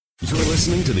You're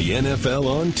listening to the NFL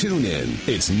on TuneIn.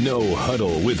 It's No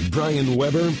Huddle with Brian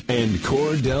Weber and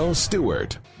Cordell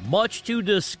Stewart. Much to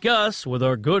discuss with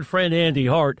our good friend Andy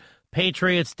Hart,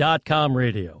 Patriots.com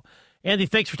radio. Andy,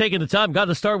 thanks for taking the time. Got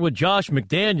to start with Josh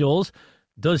McDaniels.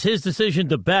 Does his decision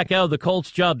to back out of the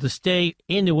Colts job to stay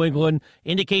in New England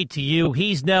indicate to you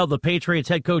he's now the Patriots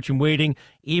head coach in waiting,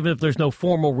 even if there's no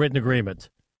formal written agreement?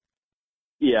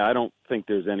 Yeah, I don't think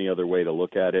there's any other way to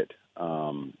look at it.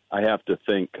 I have to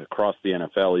think across the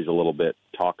NFL, he's a little bit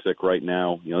toxic right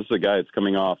now. You know, this is a guy that's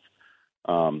coming off.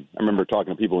 I remember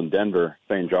talking to people in Denver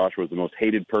saying Josh was the most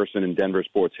hated person in Denver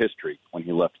sports history when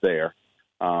he left there.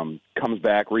 Comes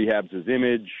back, rehabs his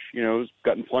image, you know, has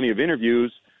gotten plenty of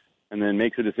interviews, and then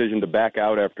makes a decision to back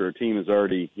out after a team has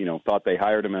already, you know, thought they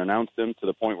hired him and announced him, to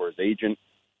the point where his agent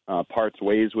parts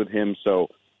ways with him. So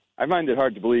I find it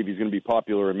hard to believe he's going to be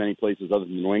popular in many places other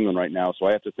than New England right now. So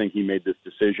I have to think he made this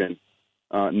decision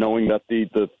knowing that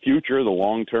the future, the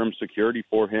long-term security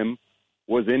for him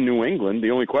was in New England. The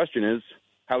only question is,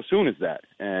 how soon is that?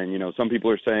 And, you know, some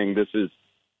people are saying this is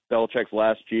Belichick's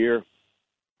last year.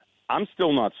 I'm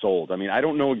still not sold. I mean, I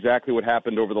don't know exactly what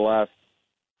happened over the last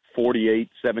 48,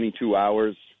 72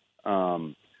 hours.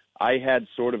 I had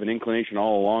sort of an inclination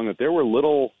all along that there were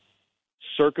little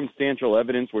circumstantial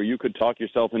evidence where you could talk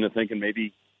yourself into thinking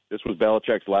maybe this was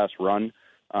Belichick's last run.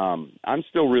 I'm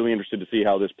still really interested to see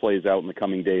how this plays out in the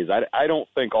coming days. I don't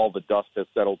think all the dust has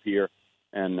settled here,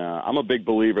 and I'm a big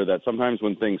believer that sometimes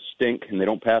when things stink and they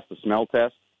don't pass the smell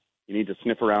test, you need to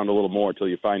sniff around a little more until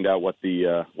you find out what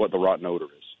the rotten odor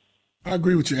is. I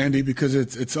agree with you, Andy, because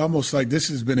it's almost like this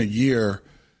has been a year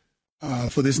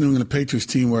for this New England Patriots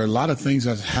team where a lot of things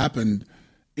have happened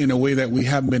in a way that we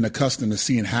haven't been accustomed to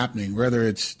seeing happening, whether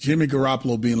it's Jimmy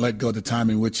Garoppolo being let go at the time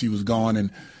in which he was gone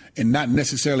and not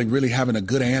necessarily really having a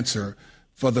good answer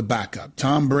for the backup.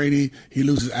 Tom Brady, he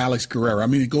loses Alex Guerrero. I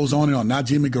mean, it goes on and on. Not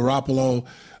Jimmy Garoppolo,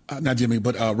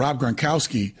 but Rob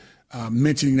Gronkowski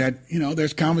mentioning that, you know,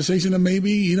 there's conversation that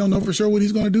maybe you don't know for sure what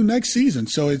he's going to do next season.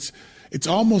 So it's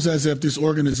almost as if this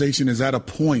organization is at a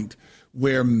point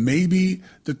where maybe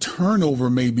the turnover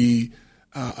may be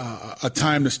a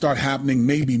time to start happening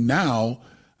maybe now,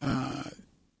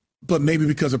 but maybe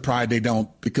because of pride they don't,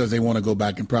 because they want to go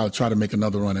back and probably try to make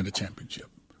another run at a championship.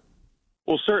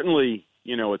 Well, certainly,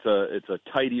 you know, it's a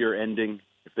tidier ending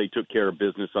if they took care of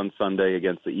business on Sunday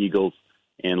against the Eagles,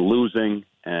 and losing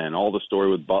and all the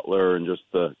story with Butler and just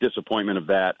the disappointment of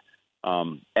that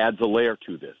adds a layer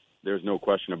to this. There's no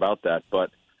question about that.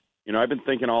 But, you know, I've been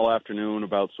thinking all afternoon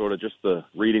about sort of just the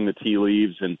reading the tea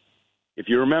leaves. And if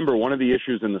you remember, one of the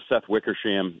issues in the Seth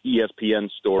Wickersham ESPN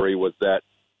story was that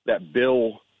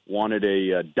Bill wanted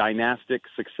a dynastic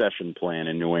succession plan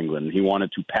in New England. He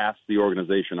wanted to pass the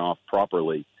organization off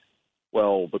properly.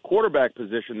 Well, the quarterback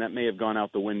position, that may have gone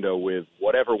out the window with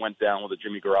whatever went down with the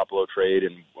Jimmy Garoppolo trade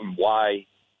and why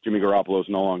Jimmy Garoppolo is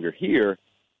no longer here.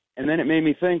 And then it made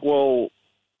me think, well,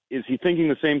 is he thinking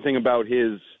the same thing about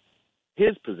his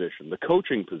position, the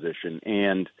coaching position?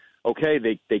 And, okay,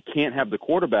 they can't have the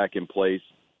quarterback in place,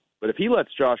 but if he lets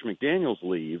Josh McDaniels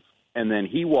leave and then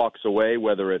he walks away,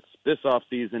 whether it's this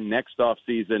offseason, next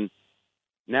offseason,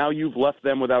 now you've left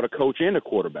them without a coach and a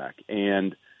quarterback.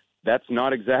 And that's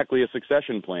not exactly a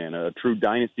succession plan, a true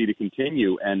dynasty to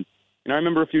continue. And I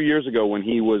remember a few years ago when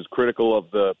he was critical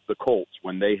of the Colts,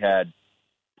 when they had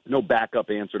no backup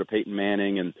answer to Peyton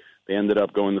Manning, and they ended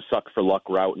up going the suck for luck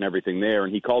route and everything there.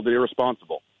 And he called it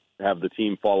irresponsible to have the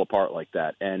team fall apart like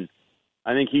that. And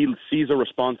I think he sees a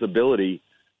responsibility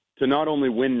to not only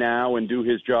win now and do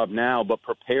his job now, but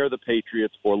prepare the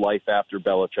Patriots for life after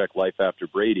Belichick, life after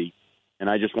Brady. And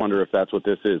I just wonder if that's what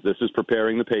this is. This is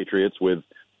preparing the Patriots with,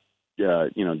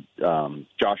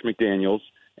 Josh McDaniels.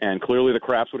 And clearly the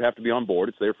Krafts would have to be on board.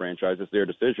 It's their franchise. It's their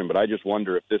decision. But I just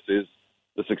wonder if this is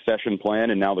the succession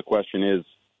plan. And now the question is,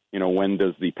 you know, when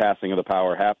does the passing of the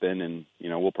power happen? And, you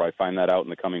know, we'll probably find that out in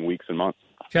the coming weeks and months.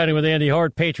 Chatting with Andy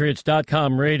Hart,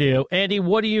 Patriots.com radio. Andy,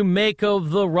 what do you make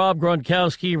of the Rob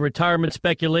Gronkowski retirement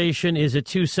speculation? Is it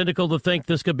too cynical to think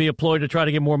this could be a ploy to try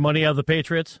to get more money out of the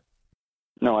Patriots?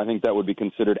 No, I think that would be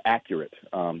considered accurate.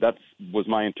 That was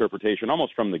my interpretation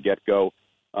almost from the get-go.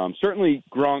 Certainly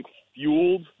Gronk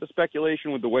fueled the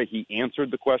speculation with the way he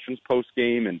answered the questions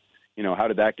post-game and, you know, how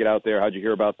did that get out there? How'd you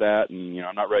hear about that? And, you know,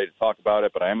 I'm not ready to talk about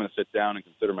it, but I am going to sit down and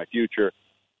consider my future.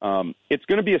 It's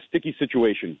going to be a sticky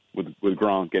situation with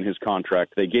Gronk and his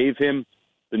contract. They gave him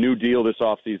the new deal this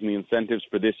offseason, the incentives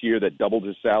for this year that doubled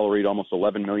his salary to almost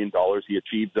 $11 million. He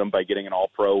achieved them by getting an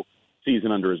all-pro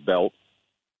season under his belt.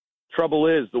 Trouble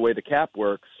is, the way the cap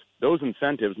works, those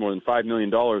incentives, more than $5 million,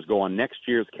 go on next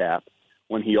year's cap,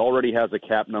 when he already has a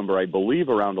cap number, I believe,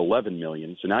 around $11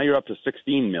 million. So now you're up to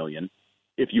 $16 million.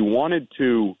 If you wanted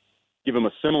to give him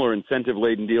a similar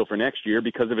incentive-laden deal for next year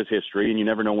because of his history, and you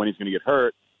never know when he's going to get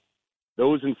hurt,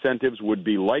 those incentives would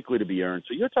be likely to be earned.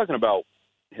 So you're talking about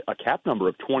a cap number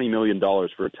of $20 million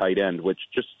for a tight end, which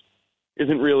just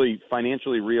isn't really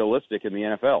financially realistic in the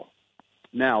NFL.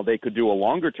 Now, they could do a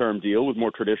longer-term deal with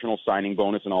more traditional signing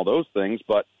bonus and all those things,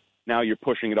 but now you're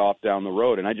pushing it off down the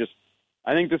road. And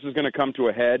I think this is going to come to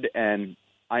a head, and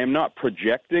I am not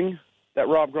projecting that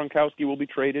Rob Gronkowski will be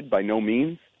traded, by no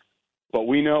means. But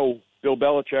we know Bill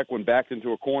Belichick, when backed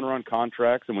into a corner on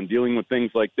contracts and when dealing with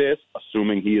things like this,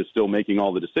 assuming he is still making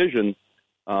all the decisions,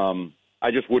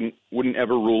 I just wouldn't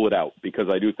ever rule it out, because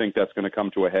I do think that's going to come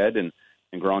to a head, and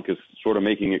Gronk is sort of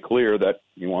making it clear that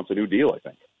he wants a new deal, I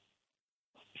think.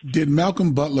 Did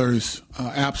Malcolm Butler's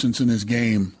absence in his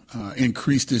game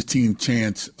increase his team's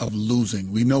chance of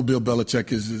losing? We know Bill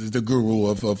Belichick is the guru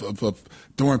of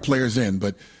throwing players in,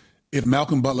 but if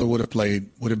Malcolm Butler would have played,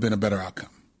 would have been a better outcome.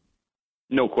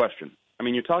 No question. I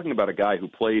mean, you're talking about a guy who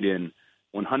played in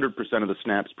 100% of the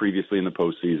snaps previously in the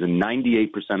postseason, 98%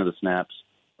 of the snaps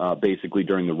basically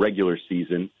during the regular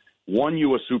season, won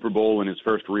you a Super Bowl in his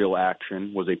first real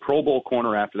action, was a Pro Bowl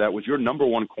corner after that, was your number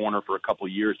one corner for a couple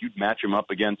of years. You'd match him up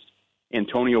against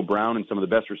Antonio Brown and some of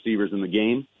the best receivers in the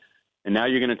game. And now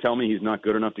you're going to tell me he's not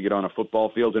good enough to get on a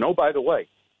football field. And, oh, by the way,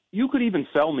 you could even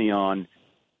sell me on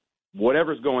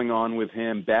whatever's going on with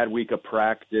him, bad week of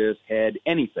practice, head,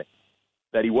 anything,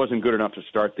 that he wasn't good enough to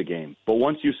start the game. But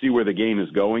once you see where the game is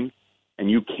going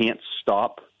and you can't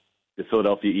stop the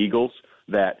Philadelphia Eagles,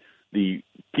 that the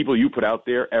people you put out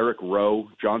there, Eric Rowe,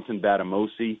 Johnson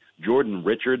Batamosi, Jordan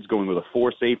Richards, going with a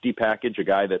 4-safety package, a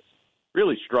guy that's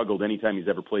really struggled anytime he's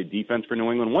ever played defense for New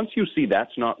England. Once you see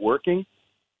that's not working,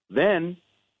 then,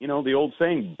 you know, the old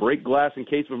saying, break glass in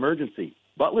case of emergency.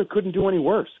 Butler couldn't do any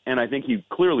worse, and I think he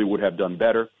clearly would have done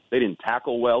better. They didn't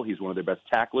tackle well. He's one of their best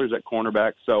tacklers at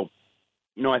cornerback. So,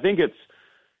 you know, I think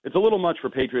it's a little much for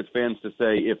Patriots fans to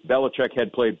say if Belichick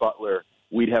had played Butler,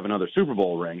 we'd have another Super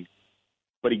Bowl ring.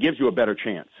 But he gives you a better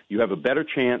chance. You have a better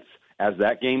chance as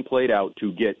that game played out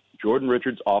to get Jordan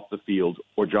Richards off the field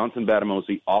or Johnson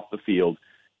Batamosi off the field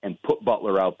and put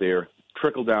Butler out there,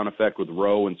 trickle-down effect with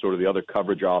Rowe and sort of the other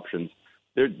coverage options.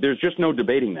 There's just no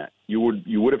debating that. You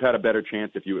would have had a better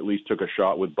chance if you at least took a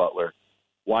shot with Butler.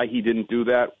 Why he didn't do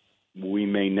that, we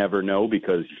may never know,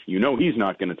 because you know he's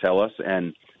not going to tell us,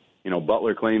 and you know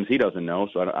Butler claims he doesn't know,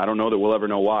 so I don't know that we'll ever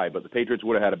know why. But the Patriots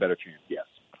would have had a better chance, yes.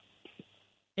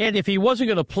 And if he wasn't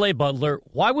going to play Butler,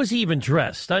 why was he even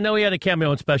dressed? I know he had a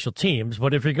cameo on special teams,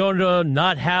 but if you're going to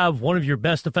not have one of your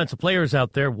best defensive players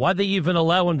out there, why'd they even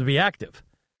allow him to be active?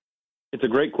 It's a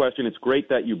great question. It's great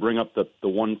that you bring up the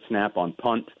one snap on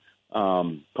punt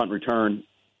return.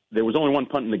 There was only one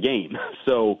punt in the game,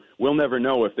 so we'll never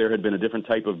know if there had been a different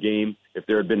type of game. If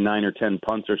there had been 9 or 10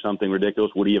 punts or something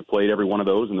ridiculous, would he have played every one of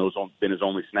those and those been his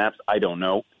only snaps? I don't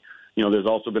know. You know, there's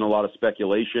also been a lot of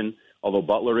speculation, although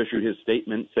Butler issued his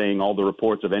statement saying all the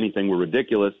reports of anything were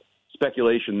ridiculous,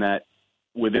 speculation that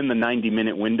within the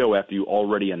 90-minute window after you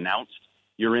already announced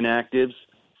your inactives,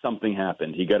 something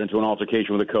happened. He got into an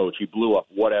altercation with a coach. He blew up,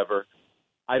 whatever.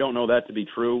 I don't know that to be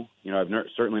true. You know, I've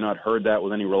certainly not heard that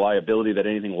with any reliability that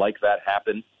anything like that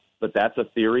happened, but that's a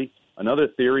theory. Another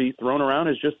theory thrown around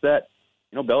is just that,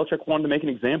 you know, Belichick wanted to make an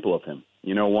example of him.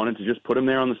 You know, wanted to just put him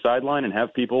there on the sideline and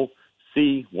have people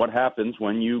see what happens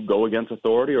when you go against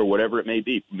authority or whatever it may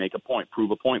be. Make a point, prove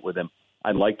a point with him.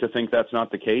 I'd like to think that's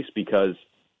not the case because,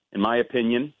 in my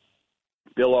opinion,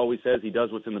 Bill always says he does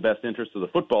what's in the best interest of the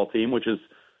football team, which is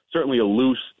certainly a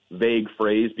loose, vague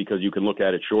phrase because you can look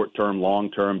at it short-term,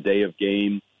 long-term, day of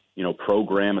game, you know,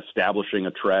 program, establishing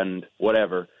a trend,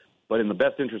 whatever. But in the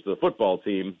best interest of the football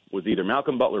team was either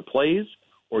Malcolm Butler plays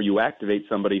or you activate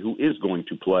somebody who is going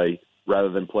to play rather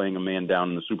than playing a man down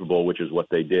in the Super Bowl, which is what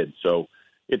they did. So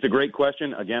it's a great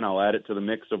question. Again, I'll add it to the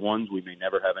mix of ones we may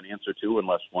never have an answer to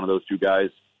unless one of those two guys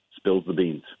spills the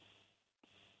beans.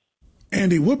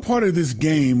 Andy, what part of this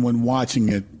game, when watching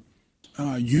it,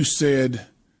 you said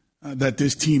that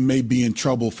this team may be in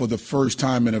trouble for the first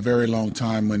time in a very long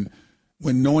time when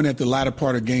knowing that the latter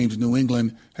part of games, New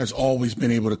England has always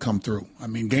been able to come through? I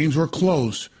mean, games were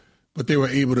close, but they were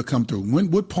able to come through.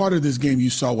 What part of this game you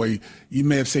saw where you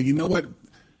may have said, you know what,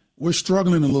 we're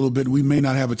struggling a little bit. We may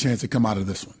not have a chance to come out of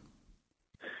this one?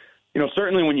 You know,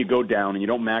 certainly when you go down and you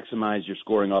don't maximize your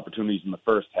scoring opportunities in the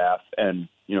first half, and,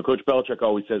 you know, Coach Belichick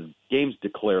always says games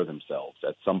declare themselves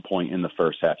at some point in the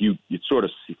first half. You sort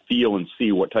of feel and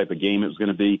see what type of game it was going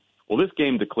to be. Well, this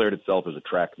game declared itself as a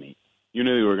track meet. You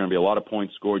knew there were going to be a lot of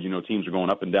points scored. You know, teams are going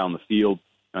up and down the field.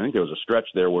 I think there was a stretch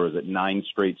there where it was at 9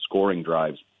 straight scoring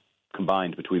drives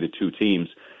combined between the two teams.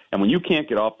 And when you can't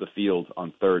get off the field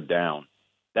on third down,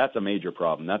 that's a major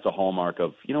problem. That's a hallmark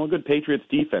of, a good Patriots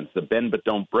defense, the bend but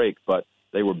don't break. But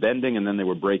they were bending and then they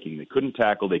were breaking. They couldn't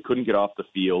tackle. They couldn't get off the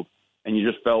field. And you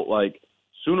just felt like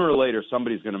sooner or later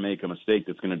somebody's going to make a mistake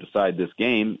that's going to decide this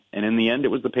game. And in the end, it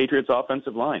was the Patriots'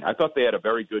 offensive line. I thought they had a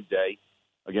very good day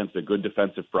against a good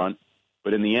defensive front.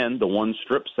 But in the end, the one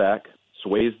strip sack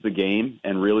sways the game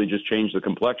and really just changed the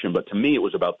complexion. But to me, it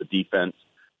was about the defense.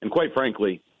 And quite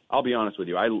frankly, I'll be honest with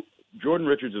you, Jordan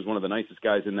Richards is one of the nicest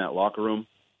guys in that locker room.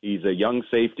 He's a young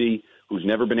safety who's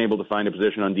never been able to find a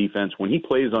position on defense. When he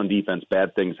plays on defense,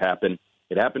 bad things happen.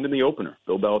 It happened in the opener.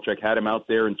 Bill Belichick had him out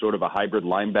there in sort of a hybrid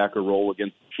linebacker role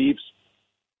against the Chiefs.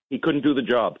 He couldn't do the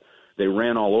job. They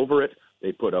ran all over it.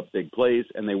 They put up big plays,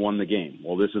 and they won the game.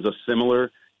 Well, this is a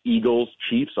similar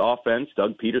Eagles-Chiefs offense.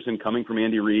 Doug Peterson coming from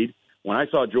Andy Reid. When I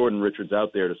saw Jordan Richards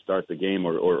out there to start the game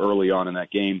or early on in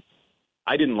that game,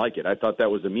 I didn't like it. I thought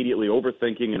that was immediately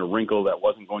overthinking and a wrinkle that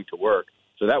wasn't going to work.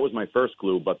 So that was my first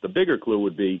clue. But the bigger clue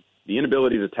would be the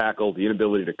inability to tackle, the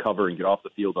inability to cover and get off the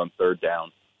field on third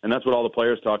down. And that's what all the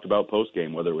players talked about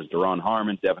post-game, whether it was Daron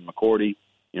Harmon, Devin McCourty.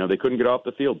 They couldn't get off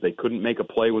the field. They couldn't make a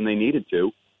play when they needed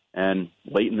to. And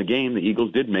late in the game, the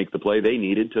Eagles did make the play they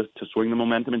needed to swing the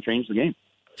momentum and change the game.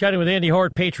 Chatting with Andy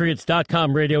Hart,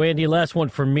 Patriots.com radio. Andy, last one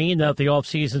for me. Now that the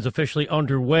offseason's officially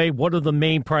underway, what are the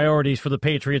main priorities for the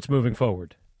Patriots moving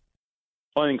forward?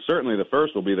 Well, I think certainly the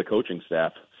first will be the coaching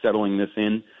staff settling this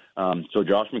in. So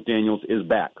Josh McDaniels is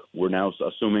back. We're now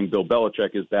assuming Bill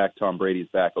Belichick is back, Tom Brady's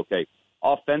back. Okay,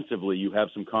 offensively, you have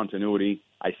some continuity.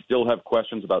 I still have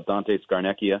questions about Dante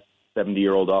Scarnecchia,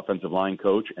 70-year-old offensive line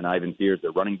coach, and Ivan Fears,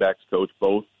 their running backs coach.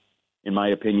 Both, in my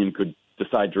opinion, could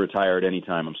decide to retire at any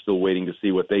time. I'm still waiting to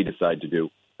see what they decide to do.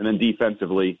 And then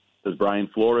defensively, does Brian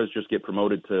Flores just get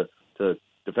promoted to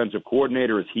defensive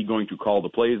coordinator? Is he going to call the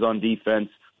plays on defense?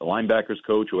 The linebackers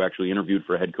coach, who actually interviewed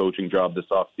for a head coaching job this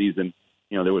offseason,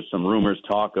 there was some rumors,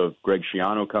 talk of Greg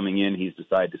Schiano coming in. He's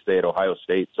decided to stay at Ohio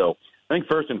State. So I think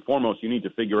first and foremost, you need to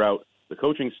figure out the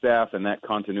coaching staff and that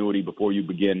continuity before you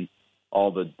begin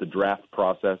all the draft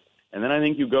process. And then I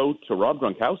think you go to Rob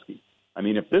Gronkowski. I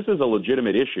mean, if this is a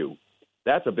legitimate issue,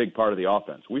 that's a big part of the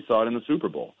offense. We saw it in the Super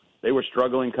Bowl. They were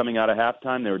struggling coming out of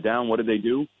halftime. They were down. What did they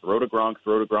do? Throw to Gronk,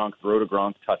 throw to Gronk, throw to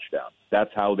Gronk, touchdown. That's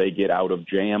how they get out of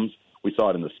jams. We saw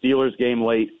it in the Steelers game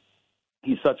late.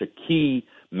 He's such a key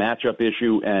matchup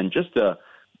issue and just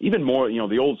even more,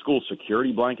 the old school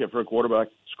security blanket for a quarterback.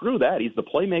 Screw that. He's the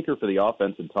playmaker for the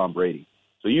offense and Tom Brady.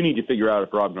 So you need to figure out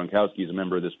if Rob Gronkowski is a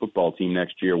member of this football team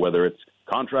next year, whether it's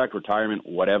contract, retirement,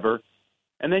 whatever.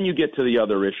 And then you get to the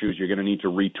other issues. You're going to need to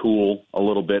retool a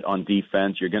little bit on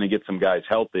defense. You're going to get some guys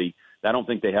healthy. I don't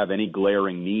think they have any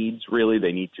glaring needs, really.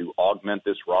 They need to augment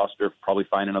this roster, probably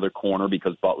find another corner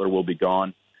because Butler will be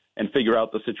gone, and figure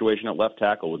out the situation at left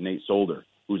tackle with Nate Solder,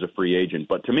 who's a free agent.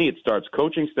 But to me, it starts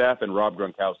coaching staff and Rob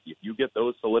Gronkowski. If you get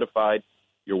those solidified,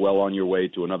 you're well on your way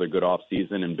to another good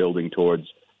offseason and building towards,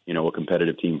 a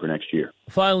competitive team for next year.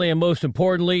 Finally, and most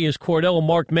importantly, is Cordell a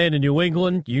marked man in New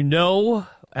England?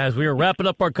 As we were wrapping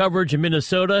up our coverage in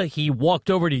Minnesota, he walked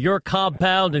over to your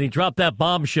compound and he dropped that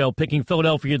bombshell, picking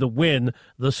Philadelphia to win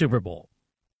the Super Bowl.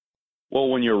 Well,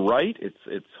 when you're right,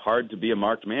 it's hard to be a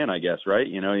marked man, I guess, right?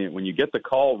 When you get the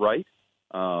call right,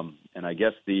 and I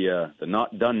guess the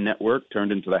Not Done Network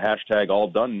turned into the hashtag All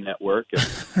Done Network,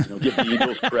 and give the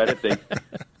Eagles credit.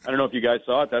 I don't know if you guys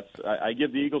saw it. I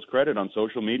give the Eagles credit on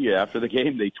social media. After the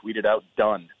game, they tweeted out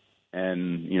 "done,"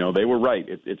 and they were right.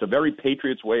 It's a very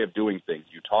Patriots way of doing things.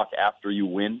 You talk after you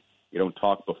win. You don't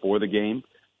talk before the game.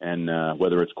 And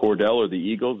whether it's Cordell or the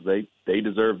Eagles, they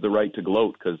deserve the right to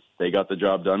gloat because they got the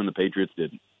job done and the Patriots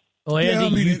didn't. Well,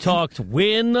 Andy, you talked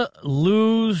win,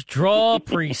 lose, draw,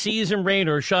 preseason, rain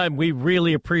or shine. We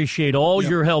really appreciate all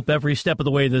your help every step of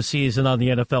the way this season on the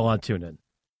NFL on TuneIn.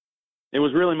 It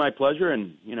was really my pleasure.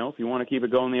 And, if you want to keep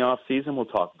it going the off season, we'll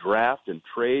talk draft and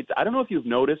trades. I don't know if you've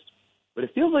noticed, but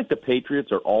it feels like the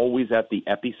Patriots are always at the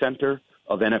epicenter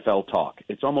of NFL talk.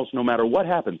 It's almost no matter what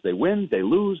happens. They win, they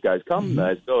lose, guys come,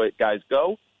 guys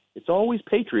go. It's always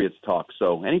Patriots talk.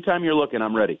 So anytime you're looking,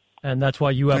 I'm ready. And that's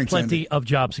why you have plenty of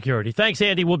job security. Thanks,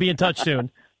 Andy. We'll be in touch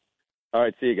soon. All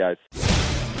right, see you guys.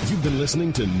 You've been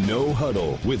listening to No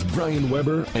Huddle with Brian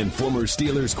Weber and former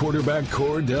Steelers quarterback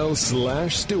Cordell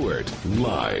 /Stewart.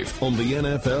 Live on the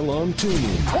NFL on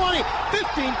TuneIn. 20,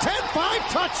 15, 10, 5,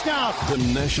 touchdown.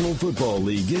 The National Football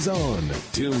League is on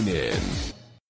TuneIn.